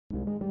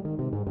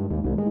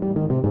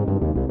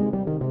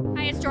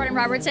Jordan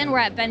Robertson. We're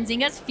at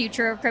Benzinga's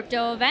Future of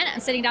Crypto event.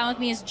 And sitting down with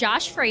me is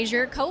Josh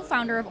Fraser,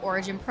 co-founder of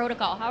Origin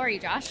Protocol. How are you,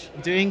 Josh?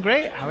 Doing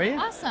great. How are you?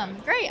 Awesome.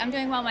 Great. I'm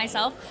doing well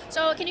myself.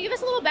 So can you give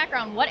us a little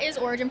background? What is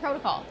Origin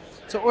Protocol?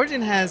 So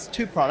Origin has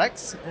two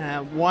products.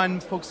 One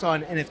focused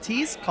on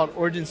NFTs called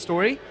Origin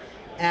Story,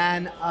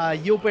 and a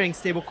yield-bearing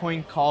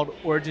stablecoin called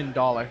Origin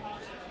Dollar.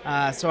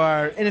 So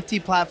our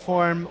NFT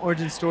platform,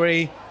 Origin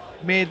Story,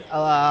 made a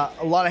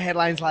lot of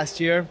headlines last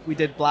year. We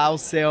did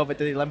Blau's sale that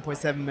did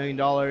 $11.7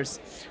 million.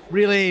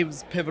 Really, it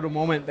was a pivotal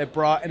moment that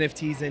brought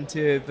NFTs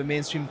into the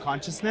mainstream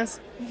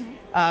consciousness.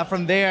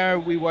 From there,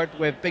 we worked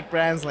with big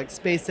brands like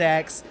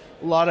SpaceX,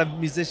 a lot of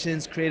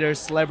musicians, creators,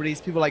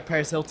 celebrities, people like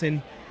Paris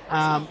Hilton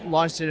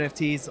launched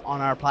NFTs on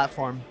our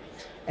platform.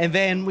 And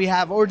then we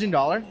have Origin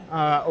Dollar,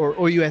 or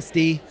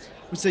OUSD,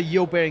 which is a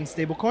yield-bearing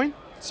stablecoin.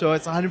 So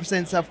it's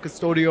 100%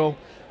 self-custodial,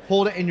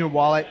 hold it in your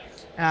wallet,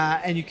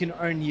 and you can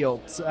earn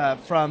yields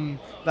from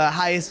the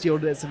highest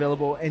yield that's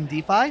available in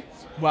DeFi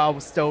while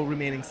still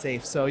remaining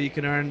safe. So you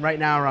can earn right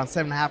now around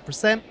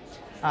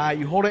 7.5%.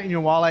 You hold it in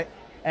your wallet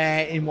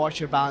and watch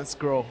your balance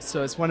grow.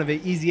 So it's one of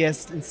the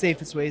easiest and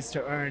safest ways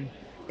to earn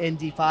in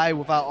DeFi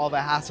without all the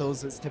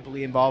hassles that's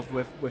typically involved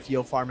with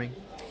yield farming.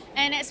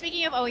 And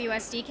speaking of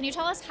OUSD, can you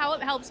tell us how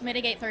it helps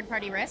mitigate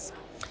third-party risk?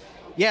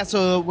 Yeah,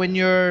 so when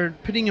you're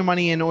putting your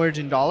money in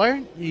Origin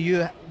Dollar,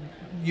 you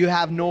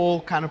have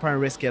no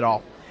counterparty risk at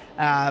all.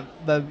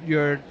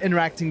 You're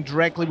interacting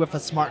directly with a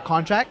smart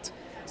contract.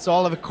 So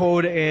all of the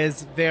code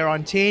is there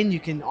on chain. You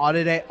can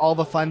audit it, all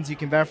the funds you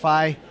can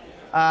verify.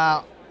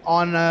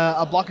 On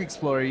a block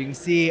explorer, you can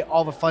see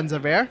all the funds are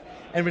there,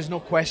 and there's no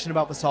question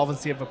about the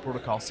solvency of the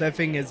protocol. So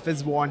everything is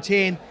visible on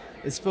chain,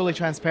 it's fully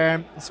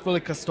transparent, it's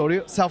fully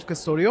custodial,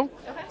 self-custodial.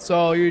 Okay.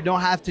 So you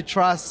don't have to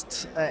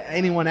trust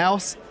anyone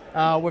else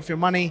with your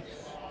money.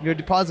 You're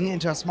depositing it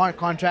into a smart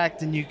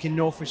contract, and you can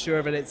know for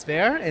sure that it's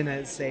there and that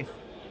it's safe.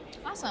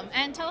 Awesome.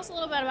 And tell us a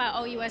little bit about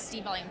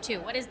OUSD Volume 2.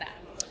 What is that?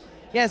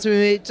 Yeah, so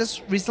we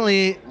just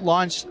recently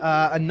launched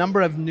a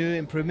number of new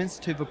improvements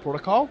to the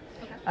protocol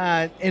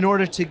in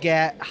order to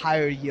get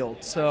higher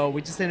yield. So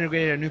we just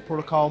integrated a new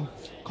protocol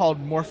called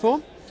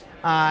Morpho.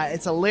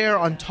 It's a layer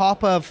on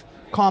top of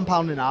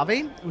Compound and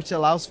Aave, which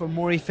allows for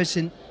more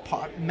efficient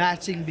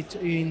matching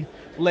between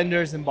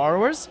lenders and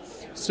borrowers.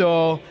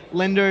 So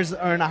lenders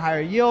earn a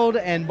higher yield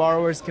and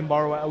borrowers can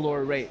borrow at a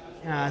lower rate.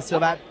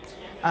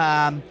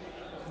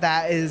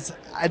 That is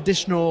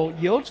additional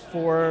yield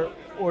for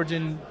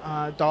Origin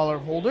Dollar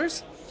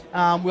holders.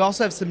 We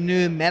also have some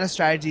new meta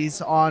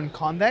strategies on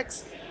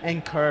Convex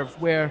and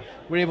Curve where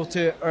we're able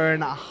to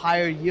earn a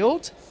higher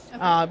yield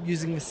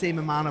using the same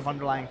amount of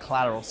underlying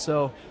collateral.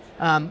 So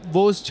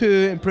those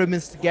two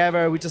improvements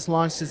together, we just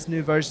launched this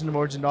new version of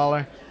Origin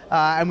Dollar,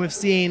 and we've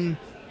seen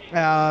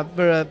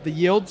the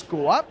yields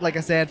go up, like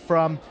I said,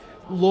 from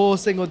low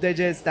single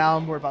digits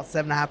down. We're about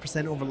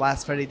 7.5% over the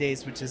last 30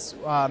 days, which is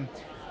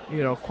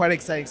quite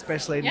exciting,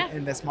 especially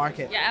in this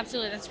market. Yeah,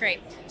 absolutely. That's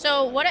great.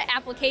 So what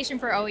application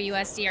for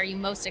OUSD are you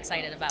most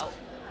excited about?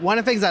 One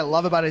of the things I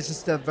love about it is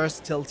just the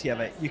versatility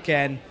of it. You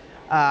can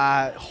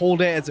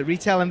hold it as a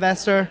retail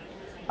investor.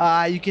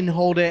 You can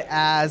hold it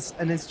as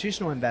an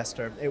institutional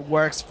investor. It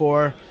works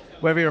for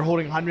whether you're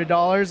holding $100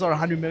 or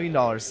 $100 million.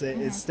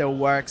 It still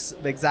works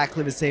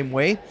exactly the same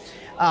way.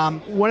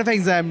 One of the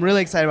things that I'm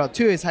really excited about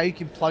too is how you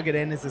can plug it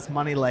in as this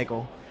money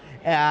Lego.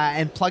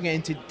 And plug it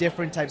into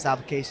different types of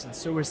applications.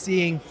 So we're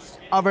seeing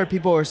other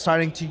people are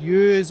starting to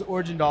use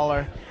Origin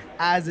Dollar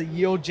as a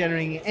yield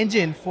generating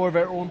engine for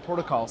their own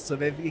protocols. So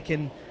they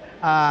can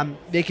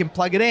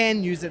plug it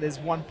in, use it as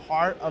one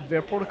part of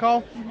their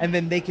protocol, and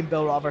then they can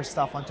build other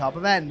stuff on top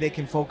of that, and they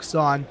can focus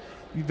on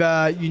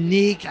the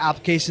unique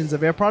applications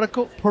of their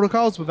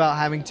protocols without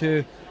having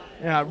to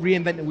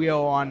reinvent the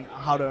wheel on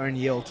how to earn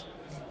yield.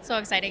 So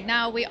exciting.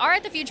 Now we are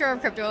at the Future of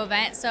Crypto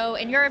event. So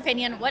in your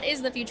opinion, what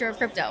is the future of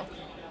crypto?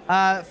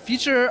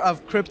 Future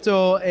of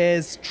crypto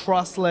is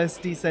trustless,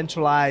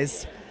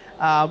 decentralized.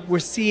 We're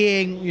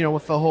seeing,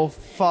 with the whole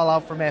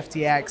fallout from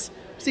FTX,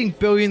 we're seeing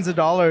billions of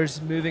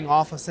dollars moving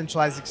off of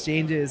centralized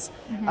exchanges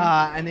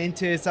and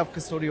into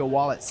self-custodial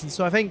wallets. And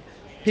so I think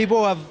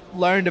people have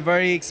learned a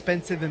very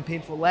expensive and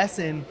painful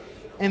lesson,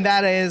 and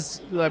that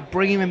is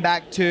bringing them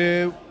back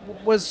to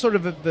what's sort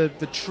of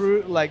the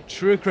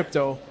true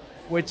crypto,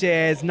 which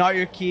is not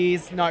your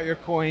keys, not your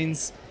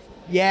coins.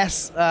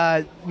 Yes,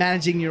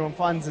 managing your own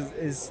funds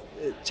is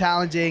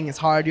challenging, it's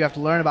hard, you have to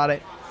learn about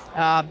it,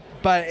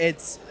 but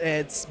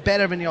it's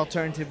better than the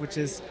alternative, which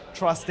is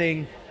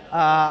trusting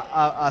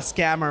a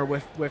scammer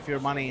with your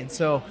money. And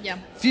so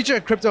future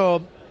of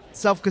crypto,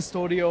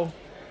 self-custodial,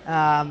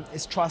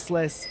 is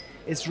trustless,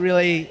 it's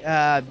really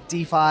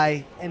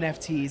DeFi,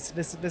 NFTs.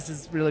 This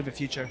is really the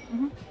future.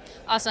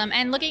 Awesome.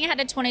 And looking ahead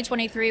to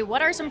 2023,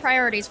 what are some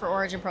priorities for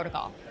Origin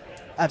Protocol?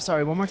 I'm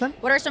sorry, one more time?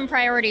 What are some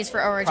priorities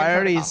for Origin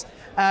Protocol?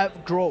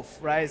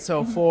 Growth, right?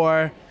 So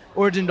for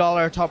Origin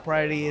Dollar, our top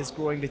priority is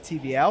growing the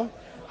TVL.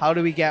 How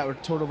do we get our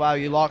total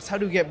value locks? How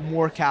do we get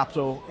more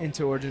capital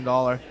into Origin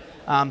Dollar?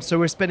 So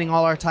we're spending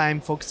all our time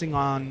focusing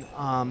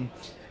on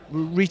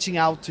reaching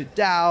out to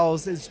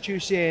DAOs,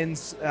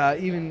 institutions,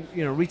 even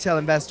retail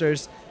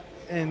investors,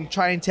 and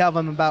try and tell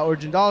them about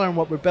Origin Dollar and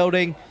what we're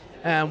building,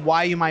 and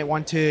why you might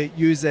want to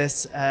use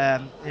this,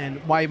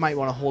 and why you might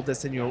want to hold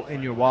this in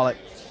your wallet.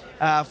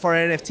 For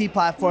our NFT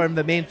platform,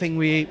 the main thing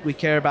we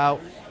care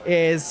about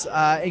is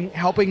in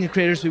helping the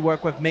creators we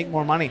work with make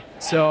more money.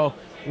 So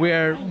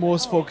we're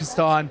most focused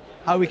on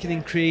how we can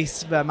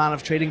increase the amount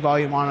of trading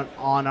volume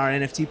on our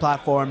NFT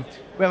platform.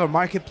 We have a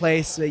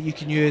marketplace that you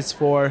can use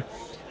for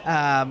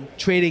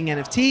trading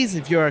NFTs.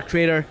 If you're a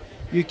creator,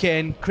 you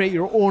can create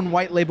your own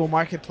white label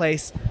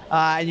marketplace,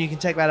 and you can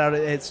check that out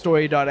at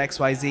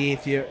story.xyz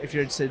if you're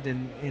interested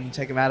in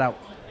checking that out.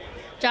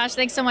 Josh,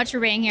 thanks so much for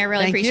being here.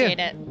 Really Thank appreciate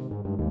you. it.